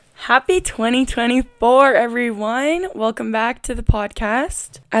Happy 2024, everyone. Welcome back to the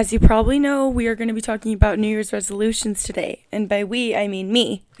podcast. As you probably know, we are going to be talking about New Year's resolutions today. And by we, I mean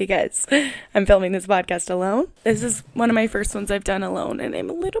me, because I'm filming this podcast alone. This is one of my first ones I've done alone, and I'm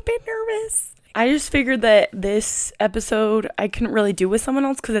a little bit nervous. I just figured that this episode I couldn't really do with someone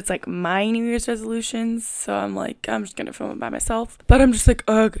else because it's like my New Year's resolutions. So I'm just going to film it by myself. But I'm just like,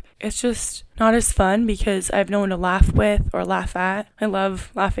 ugh, it's just not as fun because I have no one to laugh with or laugh at. I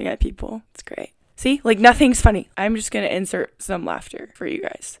love laughing at people. It's great. See, like nothing's funny. I'm just going to insert some laughter for you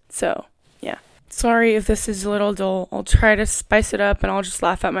guys. So yeah. Sorry if this is a little dull. I'll try to spice it up and I'll just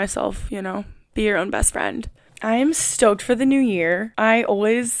laugh at myself, be your own best friend. I am stoked for the new year. I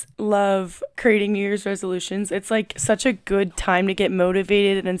always love creating New Year's resolutions. It's like such a good time to get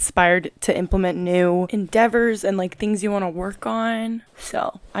motivated and inspired to implement new endeavors and like things you want to work on.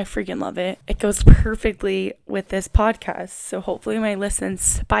 So I freaking love it. It goes perfectly with this podcast. So hopefully my listens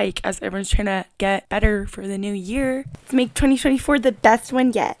spike as everyone's trying to get better for the new year. Let's make 2024 the best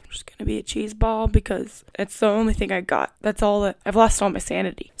one yet. I'm just going to be a cheese ball because it's the only thing I got. That's all that I've lost all my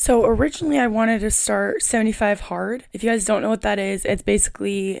sanity. So originally I wanted to start 75 hard. If you guys don't know what that is, it's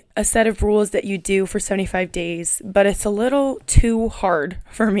basically a set of rules that you do for 75 days, but it's a little too hard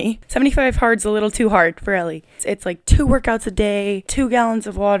for me. 75 hard's a little too hard for Ellie. It's like 2 workouts a day, 2 gallons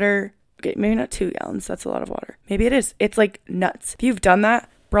of water. Okay, maybe not 2 gallons. That's a lot of water. Maybe it is. It's like nuts. If you've done that,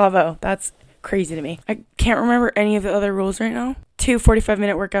 bravo. That's crazy to me. I can't remember any of the other rules right now. 2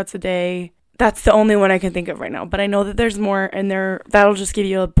 45-minute workouts a day. That's the only one I can think of right now, but I know that there's more, and that'll just give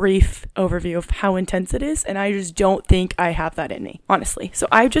you a brief overview of how intense it is, and I just don't think I have that in me, honestly. So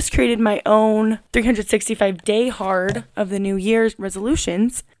I just created my own 365-day hard of the New Year's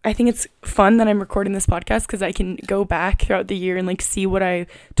resolutions. I think it's fun that I'm recording this podcast because I can go back throughout the year and like see what I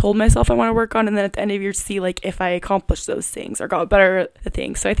told myself I want to work on, and then at the end of the year see like if I accomplished those things or got better at the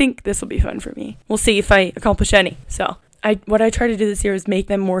things. So I think this will be fun for me. We'll see if I accomplish any. What I try to do this year is make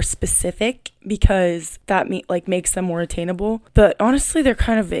them more specific because that makes them more attainable. But honestly, they're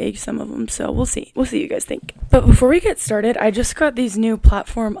kind of vague, some of them. So we'll see. We'll see what you guys think. But before we get started, I just got these new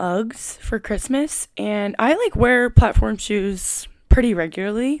platform Uggs for Christmas. And I wear platform shoes pretty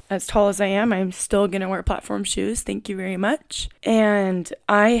regularly. As tall as I am, I'm still gonna wear platform shoes. Thank you very much. And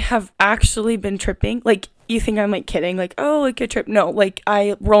I have actually been tripping. You think I'm kidding, a trip. No,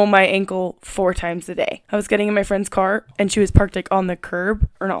 I roll my ankle 4 times a day. I was getting in my friend's car and she was parked on the curb,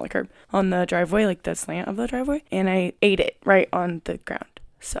 or not the curb, on the driveway, the slant of the driveway, and I ate it right on the ground.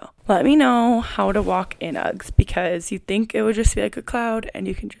 So let me know how to walk in Uggs because you think it would just be like a cloud and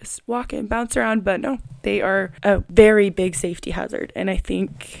you can just walk and bounce around, but no, they are a very big safety hazard. And I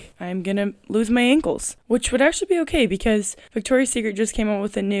think I'm gonna lose my ankles, which would actually be okay because Victoria's Secret just came out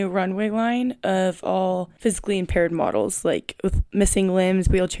with a new runway line of all physically impaired models, with missing limbs,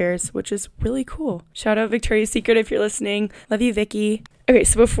 wheelchairs, which is really cool. Shout out Victoria's Secret if you're listening. Love you, Vicky. Okay,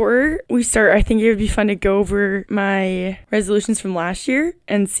 so before we start, I think it would be fun to go over my resolutions from last year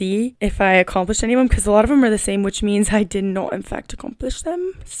and see if I accomplished any of them, because a lot of them are the same, which means I did not, in fact, accomplish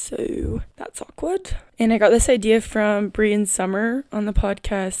them. So that's awkward. And I got this idea from Brie and Summer on the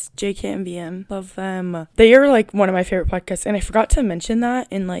podcast JKMBM. Love them. They are one of my favorite podcasts, and I forgot to mention that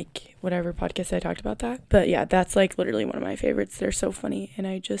in whatever podcast I talked about that. But yeah, that's literally one of my favorites. They're so funny, and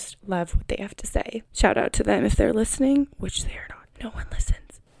I just love what they have to say. Shout out to them if they're listening, which they are not. No one listens.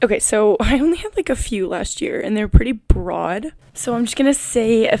 Okay, so I only had a few last year, and they're pretty broad. So I'm just going to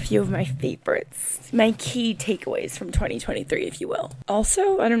say a few of my favorites. My key takeaways from 2023, if you will.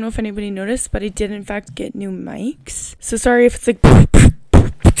 Also, I don't know if anybody noticed, but I did in fact get new mics. So sorry if it's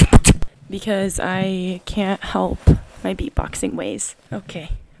because I can't help my beatboxing ways.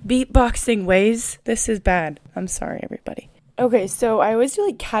 Okay. Beatboxing ways. This is bad. I'm sorry, everybody. Okay, so I always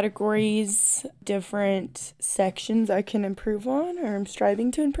do categories, different sections I can improve on or I'm striving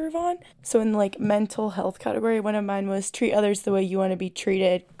to improve on. So in mental health category, one of mine was treat others the way you want to be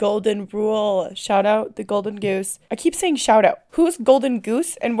treated. Golden rule. Shout out the Golden Goose. I keep saying shout out. Who's Golden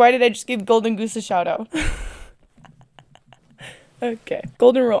Goose and why did I just give Golden Goose a shout out? Okay.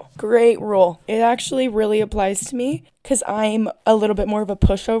 Golden rule. Great rule. It actually really applies to me because I'm a little bit more of a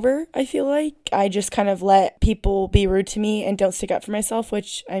pushover, I feel like. I just kind of let people be rude to me and don't stick up for myself,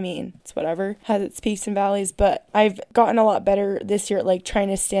 which, it's whatever. Has its peaks and valleys, but I've gotten a lot better this year at, trying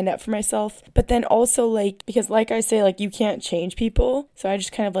to stand up for myself. But then also, because I say, you can't change people. So I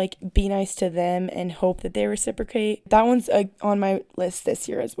just kind of, be nice to them and hope that they reciprocate. That one's on my list this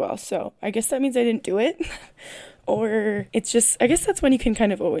year as well. So I guess that means I didn't do it. or it's just, I guess that's when you can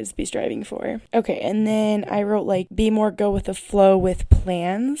kind of always be striving for. Okay, and then I wrote like be more go with the flow with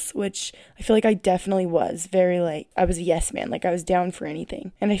plans, which I feel like I definitely was very like, I was a yes man, like I was down for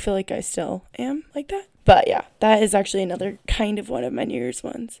anything, and I feel like I still am like that. But yeah, that is actually another kind of one of my New Year's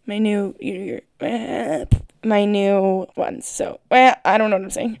ones. My new ones. So, I don't know what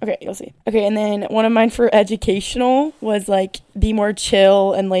I'm saying. Okay, you'll see. Okay, and then one of mine for educational was like be more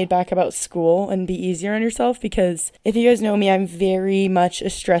chill and laid back about school and be easier on yourself, because if you guys know me, I'm very much a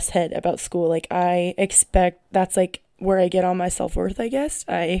stress head about school. Like I expect that's like where I get on my self-worth, I guess.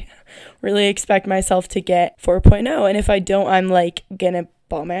 I really expect myself to get 4.0, and if I don't, I'm like gonna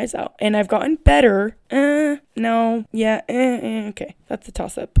bawl my eyes out. And I've gotten better. Okay, that's a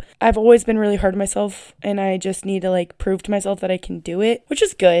toss-up. I've always been really hard on myself, and I just need to like prove to myself that I can do it, which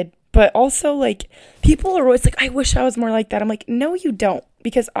is good. But also, like, people are always like, I wish I was more like that. I'm like, no, you don't.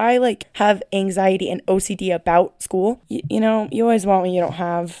 Because I, like, have anxiety and OCD about school. You know, you always want what you don't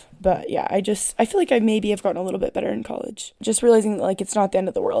have. But, yeah, I feel like I maybe have gotten a little bit better in college. Just realizing that, like, it's not the end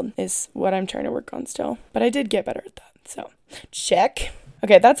of the world is what I'm trying to work on still. But I did get better at that. So, check.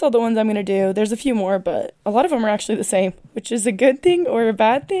 Okay, that's all the ones I'm going to do. There's a few more, but a lot of them are actually the same, which is a good thing or a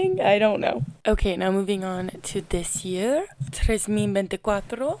bad thing. I don't know. Okay, now moving on to this year.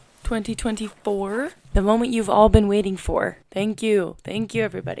 2024, the moment you've all been waiting for. Thank you,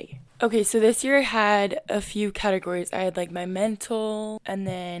 everybody. Okay, so this year I had a few categories. I had like my mental, and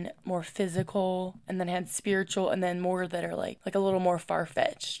then more physical, and then I had spiritual, and then more that are like a little more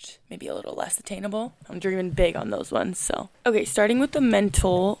far-fetched, maybe a little less attainable. I'm dreaming big on those ones. So okay, starting with the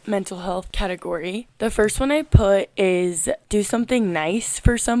mental health category, the first one I put is do something nice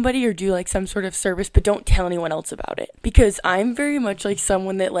for somebody or do like some sort of service, but don't tell anyone else about it, because I'm very much like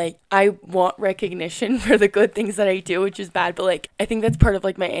someone that like I want recognition for the good things that I do, which is bad, but like I think that's part of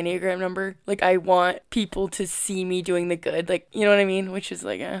like my Enneagram number. Like I want people to see me doing the good, like, you know what I mean, which is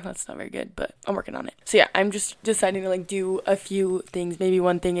like that's not very good, but I'm working on it. So yeah, I'm just deciding to like do a few things, maybe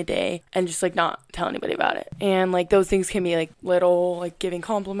one thing a day, and just like not tell anybody about it. And like those things can be like little, like giving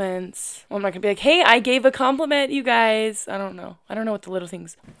compliments. Well, I'm not gonna be like, hey, I gave a compliment, you guys. I don't know what the little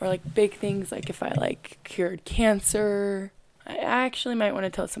things, or like big things, like if I like cured cancer, I actually might want to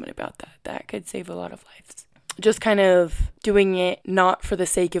tell somebody about that could save a lot of lives. Just kind of doing it not for the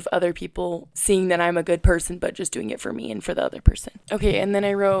sake of other people seeing that I'm a good person, but just doing it for me and for the other person. Okay, and then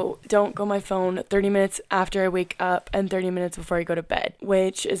I wrote, don't go on my phone 30 minutes after I wake up and 30 minutes before I go to bed,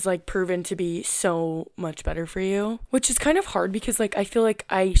 which is like proven to be so much better for you, which is kind of hard because like I feel like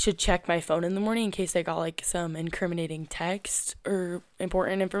I should check my phone in the morning in case I got like some incriminating text or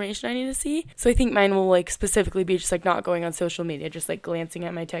important information I need to see. So I think mine will like specifically be just like not going on social media, just like glancing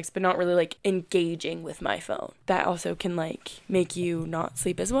at my text, but not really like engaging with my phone. That also can like make you not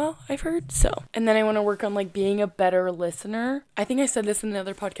sleep as well, I've heard. So, and then I want to work on like being a better listener. I think I said this in the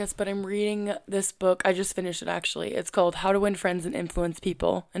other podcast, but I'm reading this book. I just finished it actually. It's called How to Win Friends and Influence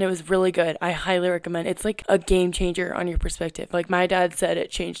People, and it was really good. I highly recommend. It's like a game changer on your perspective. Like my dad said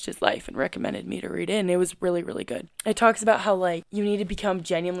it changed his life and recommended me to read it, and it was really, really good. It talks about how like you need to become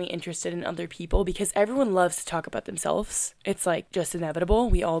genuinely interested in other people because everyone loves to talk about themselves. It's like just inevitable.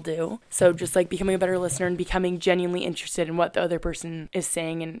 We all do. So just like becoming a better listener and becoming genuinely interested in what the other person is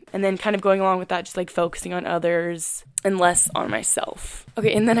saying, and then kind of going along with that, just like focusing on others and less on myself.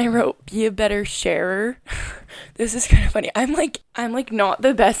 Okay, and then I wrote be a better sharer. This is kind of funny. I'm like not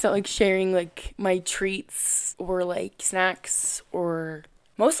the best at like sharing like my treats or like snacks, or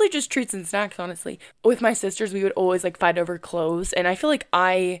mostly just treats and snacks, honestly. With my sisters, we would always like fight over clothes, and I feel like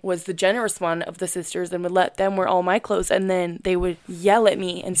I was the generous one of the sisters and would let them wear all my clothes, and then they would yell at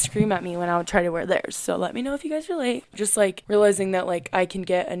me and scream at me when I would try to wear theirs. So let me know if you guys relate. Just like realizing that like I can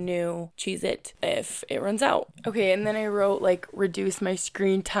get a new Cheez-It if it runs out. Okay, and then I wrote like reduce my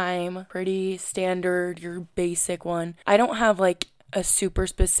screen time. Pretty standard, your basic one. I don't have like a super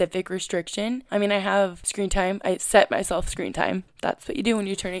specific restriction. I mean, I have screen time. I set myself screen time. That's what you do when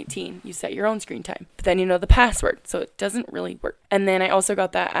you turn 18. You set your own screen time. But then you know the password, so it doesn't really work. And then I also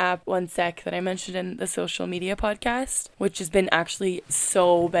got that app, One Sec, that I mentioned in the social media podcast, which has been actually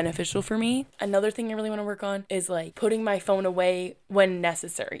so beneficial for me. Another thing I really want to work on is like putting my phone away when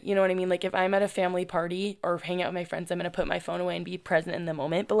necessary. You know what I mean? Like if I'm at a family party or hang out with my friends, I'm going to put my phone away and be present in the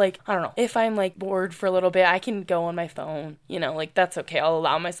moment. But like, I don't know, if I'm like bored for a little bit, I can go on my phone, you know, like that's okay. I'll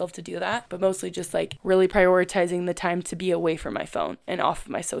allow myself to do that. But mostly just like really prioritizing the time to be away from my phone and off of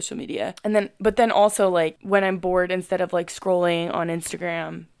my social media. But then also like when I'm bored, instead of like scrolling on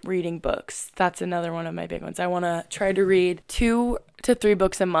Instagram, reading books. That's another one of my big ones. I want to try to read 2 to 3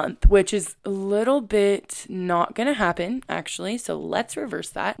 books a month, which is a little bit not gonna happen actually. So let's reverse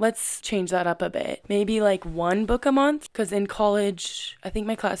that. Let's change that up a bit. Maybe like 1 book a month, because in college, I think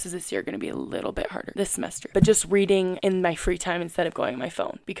my classes this year are gonna be a little bit harder this semester. But just reading in my free time instead of going on my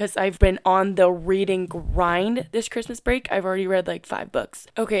phone, because I've been on the reading grind this Christmas break. I've already read like 5 books.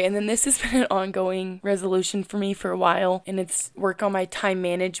 Okay, and then this has been an ongoing resolution for me for a while, and it's work on my time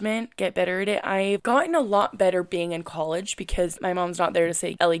management, get better at it. I've gotten a lot better being in college because my mom's not there to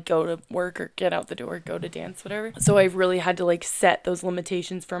say, Ellie, go to work or get out the door, go to dance, whatever. So I've really had to like set those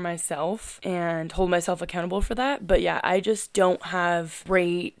limitations for myself and hold myself accountable for that. But yeah, I just don't have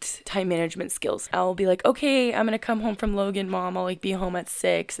great time management skills. I'll be like, okay, I'm gonna come home from Logan, Mom. I'll like be home at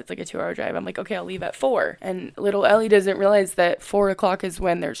 6. It's like a 2-hour drive. I'm like, okay, I'll leave at 4. And little Ellie doesn't realize that 4 o'clock is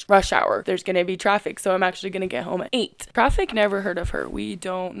when there's rush hour. There's gonna be traffic. So I'm actually gonna get home at 8. Traffic, never heard of her. We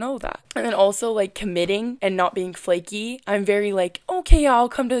don't know that. And then also like committing and not being flaky. I'm very like, okay, I'll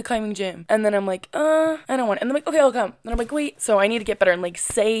come to the climbing gym. And then I'm like, I don't want it. And I'm like, okay, I'll come. And I'm like, wait. So I need to get better and like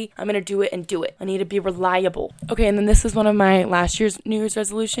say I'm gonna do it and do it. I need to be reliable. Okay, and then this is one of my last year's New Year's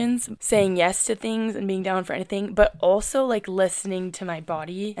resolutions, saying yes to things and being down for anything, but also like listening to my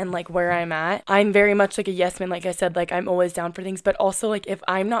body and like where I'm at. I'm very much like a yes man, like I said, like I'm always down for things, but also like if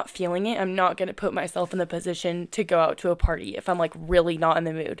I'm not feeling it, I'm not gonna put myself in the position to go out to a party if I'm like really not in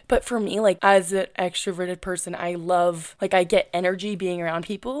the mood. But for me, like as an extroverted person, I love, like I get energy being around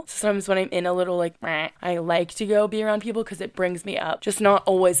people. So sometimes when I'm in a little like, I like to go be around people because it brings me up. Just not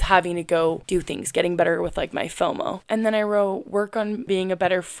always having to go do things, getting better with like my FOMO. And then I wrote work on being a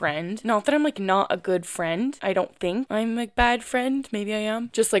better friend. Not that I'm like not a good friend. I don't think I'm a bad friend. Maybe I am.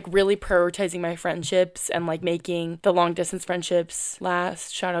 Just like really prioritizing my friendships and like making the long distance friendships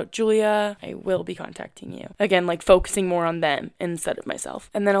last. Shout out Julia. I will be contacting you. Again, like focusing more on them instead of myself.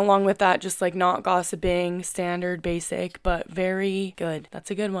 And then along with that, just like not gossiping, standard, basic, but very good.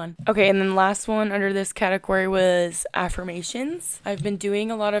 That's a good one. Okay, and then the last one under this category was affirmations. I've been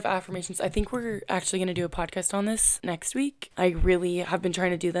doing a lot of affirmations. I think we're actually going to do a podcast on this next week. I really have been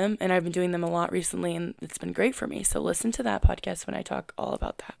trying to do them, and I've been doing them a lot recently, and it's been great for me. So listen to that podcast when I talk all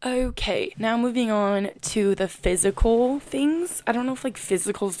about that. Okay, now moving on to the physical things. I don't know if like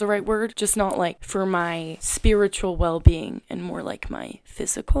physical is the right word, just not like for my spiritual well-being and more like my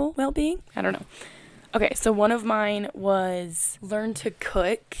physical well-being. I don't know. Okay, so one of mine was learn to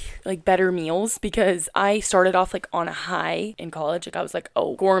cook like better meals, because I started off like on a high in college. Like I was like,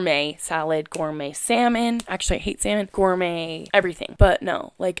 oh, gourmet salad, gourmet salmon. Actually, I hate salmon. Gourmet everything. But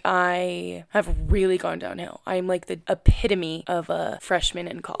no, like I have really gone downhill. I'm like the epitome of a freshman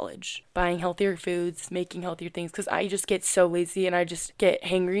in college. Buying healthier foods, making healthier things, because I just get so lazy and I just get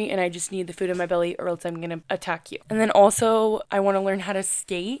hangry and I just need the food in my belly or else I'm going to attack you. And then also I want to learn how to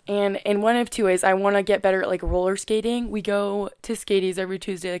skate. And in one of 2 ways, I want to get better at like roller skating. We go to Skaties every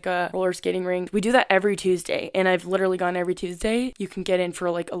Tuesday, like a roller skating ring. We do that every Tuesday, and I've literally gone every Tuesday. You can get in for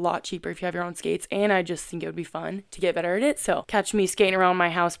like a lot cheaper if you have your own skates, and I just think it would be fun to get better at it. So catch me skating around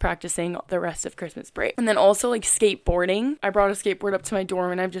my house practicing the rest of Christmas break. And then also like skateboarding. I brought a skateboard up to my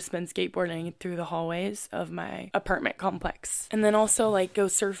dorm and I've just been skateboarding through the hallways of my apartment complex. And then also like go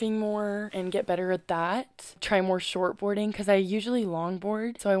surfing more and get better at that. Try more shortboarding, because I usually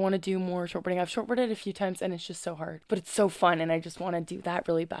longboard, so I want to do more shortboarding. I've shortboarded a few times and it's just so hard, but it's so fun and I just want to do that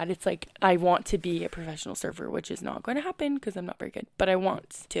really bad. It's like I want to be a professional surfer, which is not going to happen because I'm not very good, but I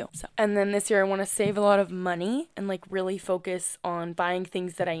want to. So, and then this year I want to save a lot of money and like really focus on buying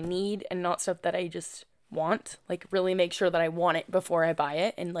things that I need and not stuff that I just want. Like really make sure that I want it before I buy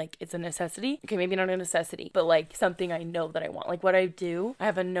it and like it's a necessity. Okay, maybe not a necessity, but like something I know that I want. Like what I do, I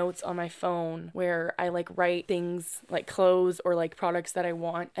have a notes on my phone where I like write things like clothes or like products that I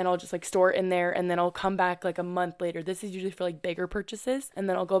want, and I'll just like store it in there, and then I'll come back like a month later. This is usually for like bigger purchases, and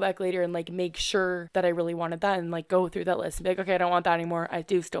then I'll go back later and like make sure that I really wanted that and like go through that list and be like, okay, I don't want that anymore. I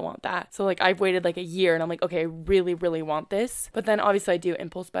do still want that. So like I've waited like a year and I'm like, okay, I really, really want this. But then obviously I do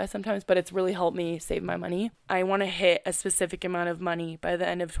impulse buy sometimes, but it's really helped me save my money. I want to hit a specific amount of money by the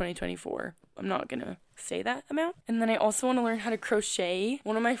end of 2024. I'm not gonna say that amount. And then I also want to learn how to crochet.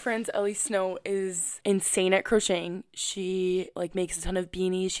 One of my friends, Ellie Snow, is insane at crocheting. She like makes a ton of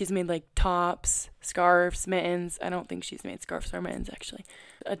beanies. She's made like tops, scarves, mittens. I don't think she's made scarves or mittens actually.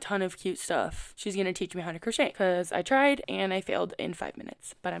 A ton of cute stuff. She's gonna teach me how to crochet because I tried and I failed in 5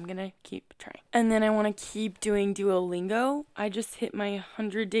 minutes, but I'm gonna keep trying. And then I want to keep doing Duolingo. I just hit my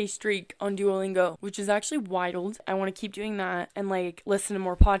 100-day streak on Duolingo, which is actually wild. I want to keep doing that and like listen to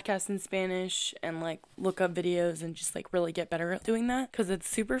more podcasts in Spanish and like look up videos and just like really get better at doing that because it's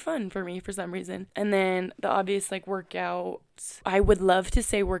super fun for me for some reason. And then the obvious like workout. I would love to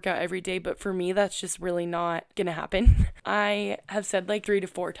say workout every day, but for me that's that's just really not gonna happen. I have said like 3 to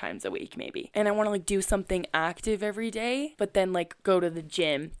 4 times a week maybe. And I want to like do something active every day, but then like go to the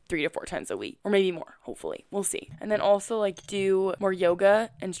gym 3 to 4 times a week, or maybe more, hopefully. We'll see. And then also like do more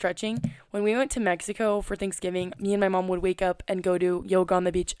yoga and stretching. When we went to Mexico for Thanksgiving, me and my mom would wake up and go do yoga on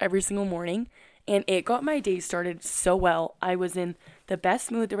the beach every single morning. And it got my day started so well. I was in the best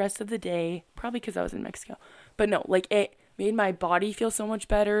mood the rest of the day, probably because I was in Mexico. But no, like it made my body feel so much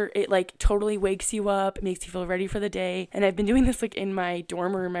better. It like totally wakes you up. It makes you feel ready for the day. And I've been doing this like in my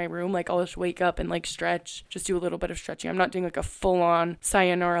dorm or in my room. Like I'll just wake up and like stretch, just do a little bit of stretching. I'm not doing like a full on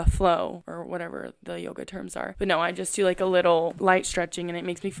sayonara flow or whatever the yoga terms are. But no, I just do like a little light stretching and it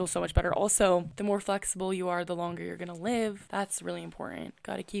makes me feel so much better. Also, the more flexible you are, the longer you're going to live. That's really important.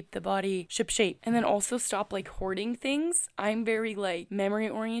 Got to keep the body ship shape. And then also stop like hoarding things. I'm very like memory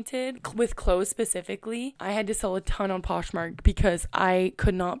oriented with clothes specifically. I had to sell a ton on Poshmark because I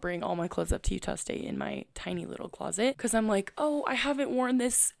could not bring all my clothes up to Utah State in my tiny little closet because I'm like, oh, I haven't worn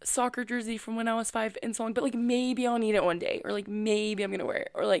this soccer jersey from when I was 5 in so long, but like maybe I'll need it one day, or like maybe I'm gonna wear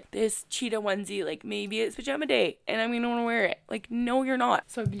it, or like this cheetah onesie, like maybe it's pajama day and I'm gonna want to wear it. Like no, you're not.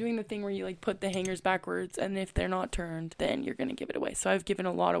 So I've been doing the thing where you like put the hangers backwards, and if they're not turned, then you're gonna give it away. So I've given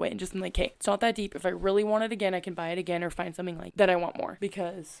a lot away and just been like, hey, it's not that deep. If I really want it again, I can buy it again or find something like that I want more,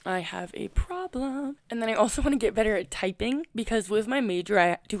 because I have a problem. And then I also want to get better at typing, because with my major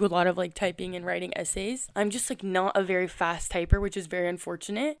I do a lot of like typing and writing essays. I'm just like not a very fast typer, which is very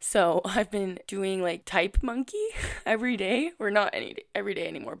unfortunate. So I've been doing like Type Monkey every day, or not every day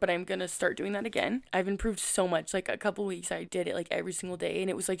anymore, but I'm gonna start doing that again. I've improved so much. Like a couple weeks I did it like every single day, and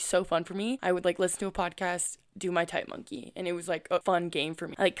it was like so fun for me. I would like listen to a podcast, do my Type Monkey, and it was like a fun game for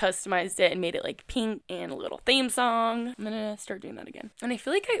me. I like customized it and made it like pink and a little theme song. I'm gonna start doing that again. And I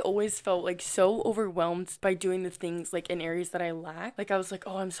feel like I always felt like so overwhelmed by doing the things like in areas that I lack. Like I was like,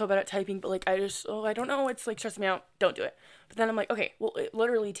 oh, I'm so bad at typing, but like I don't know, it's like stressing me out, don't do it. But then I'm like, okay, well, it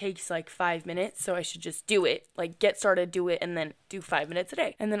literally takes like 5 minutes, so I should just do it. Like get started, do it, and then do 5 minutes a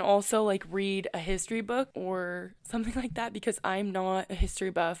day. And then also like read a history book or something like that, because I'm not a history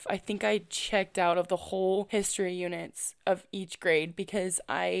buff. I think I checked out of the whole history units of each grade because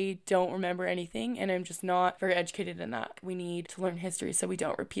I don't remember anything, and I'm just not very educated in that. We need to learn history so we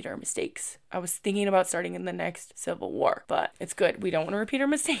don't repeat our mistakes. I was thinking about starting in the next Civil War, but it's good. We don't want to repeat our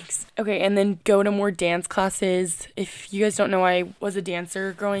mistakes. Okay, and then go to more dance classes. If you guys don't know, I was a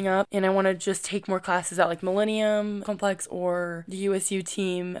dancer growing up, and I want to just take more classes at like Millennium Complex, or the USU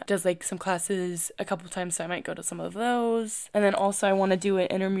team does like some classes a couple times, so I might go to some of those. And then also I want to do an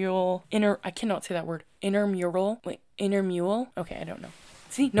intramural. Okay, I don't know.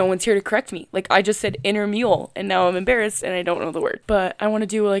 See, no one's here to correct me. Like, I just said intramural, and now I'm embarrassed, and I don't know the word. But I want to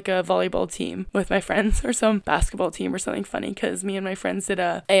do, like, a volleyball team with my friends, or some basketball team or something funny, because me and my friends did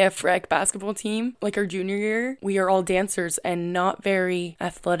a AF Rec basketball team, like, our junior year. We are all dancers and not very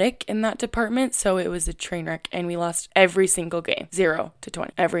athletic in that department, so it was a train wreck, and we lost every single game. 0 to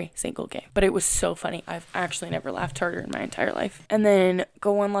 20. Every single game. But it was so funny. I've actually never laughed harder in my entire life. And then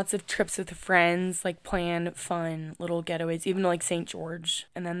go on lots of trips with friends, like, plan fun little getaways, even to, like, St. George.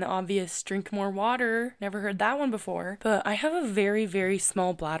 And then the obvious drink more water. Never heard that one before. But I have a very, very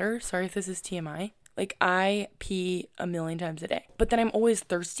small bladder. Sorry if this is TMI. Like, I pee a million times a day. But then I'm always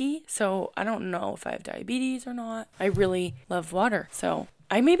thirsty. So I don't know if I have diabetes or not. I really love water. So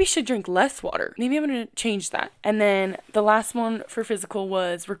I maybe should drink less water. Maybe I'm going to change that. And then the last one for physical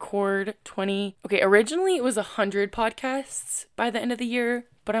was record 20. Okay, originally it was 100 podcasts by the end of the year.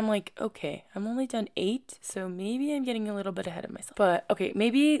 But I'm like, okay, I'm only done 8, so maybe I'm getting a little bit ahead of myself. But okay,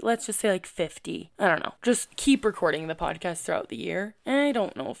 maybe let's just say like 50. I don't know. Just keep recording the podcast throughout the year. And I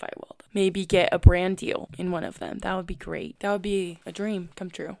don't know if I will. Maybe get a brand deal in one of them. That would be great. That would be a dream come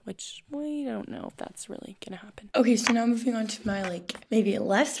true, which we don't know if that's really gonna happen. Okay, so now moving on to my like maybe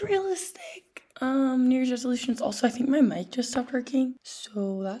less realistic New Year's resolutions. Also, I think my mic just stopped working,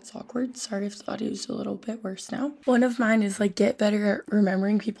 so that's awkward. Sorry if the audio is a little bit worse now. One of mine is like get better at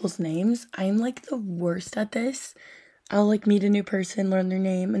remembering people's names. I'm like the worst at this. I'll like meet a new person, learn their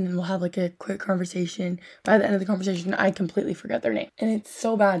name, and then we'll have like a quick conversation. By the end of the conversation, I completely forget their name. And it's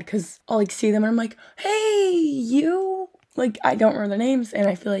so bad because I'll like see them and I'm like, hey, you. Like, I don't remember their names, and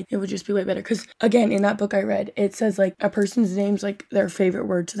I feel like it would just be way better. Because, again, in that book I read, it says, like, a person's name's, like, their favorite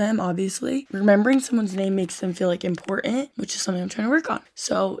word to them, obviously. Remembering someone's name makes them feel, like, important, which is something I'm trying to work on.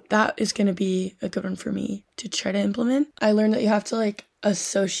 So that is going to be a good one for me to try to implement. I learned that you have to, like,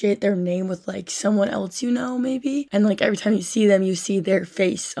 associate their name with like someone else you know, maybe, and like every time you see them you see their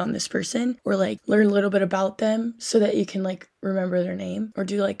face on this person, or like learn a little bit about them so that you can like remember their name or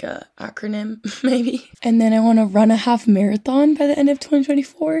do like a acronym maybe. And then I want to run a half marathon by the end of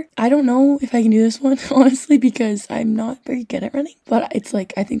 2024. I don't know if I can do this one, honestly, because I'm not very good at running, but it's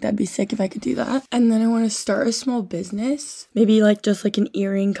like, I think that'd be sick if I could do that. And then I want to start a small business, maybe like just like an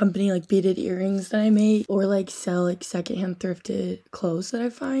earring company, like beaded earrings that I make, or like sell like secondhand thrifted clothes that I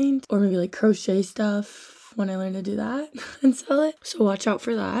find, or maybe like crochet stuff when I learn to do that and sell it. So watch out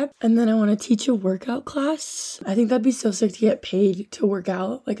for that. And then I want to teach a workout class. I think that'd be so sick to get paid to work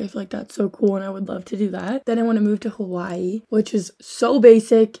out. Like, I feel like that's so cool and I would love to do that. Then I want to move to Hawaii, which is so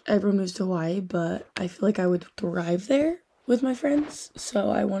basic. Everyone moves to Hawaii, but I feel like I would thrive there with my friends. So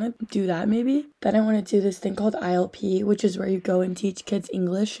I want to do that maybe. Then I want to do this thing called ILP, which is where you go and teach kids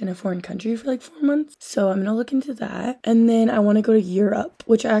English in a foreign country for like 4 months. So I'm going to look into that. And then I want to go to Europe,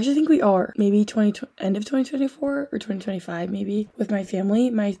 which I actually think we are. Maybe end of 2024 or 2025 maybe with my family.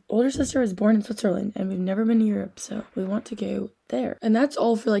 My older sister was born in Switzerland and we've never been to Europe. So we want to go there. And that's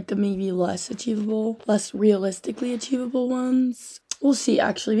all for like the maybe less realistically achievable ones. We'll see,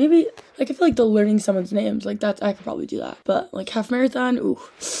 actually. Maybe, like, I feel like the learning someone's names, like, that's, I could probably do that. But, like, half marathon, ooh,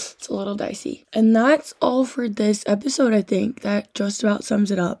 it's a little dicey. And that's all for this episode, I think. That just about sums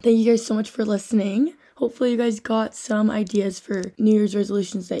it up. Thank you guys so much for listening. Hopefully you guys got some ideas for New Year's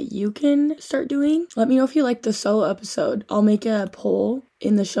resolutions that you can start doing. Let me know if you liked the solo episode. I'll make a poll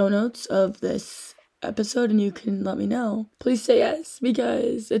in the show notes of this episode and you can let me know. Please say yes,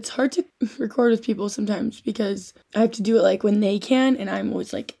 because it's hard to record with people sometimes because I have to do it like when they can and I'm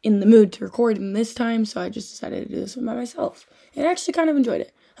always like in the mood to record in this time, so I just decided to do this one by myself and I actually kind of enjoyed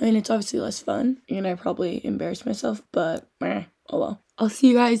it. I mean, it's obviously less fun and I probably embarrassed myself, but oh well. I'll see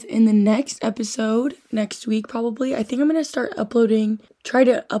you guys in the next episode next week probably. I think I'm gonna try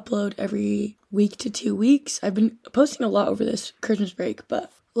to upload every week to 2 weeks. I've been posting a lot over this Christmas break,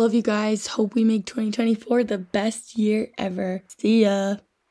 but love you guys. Hope we make 2024 the best year ever. See ya.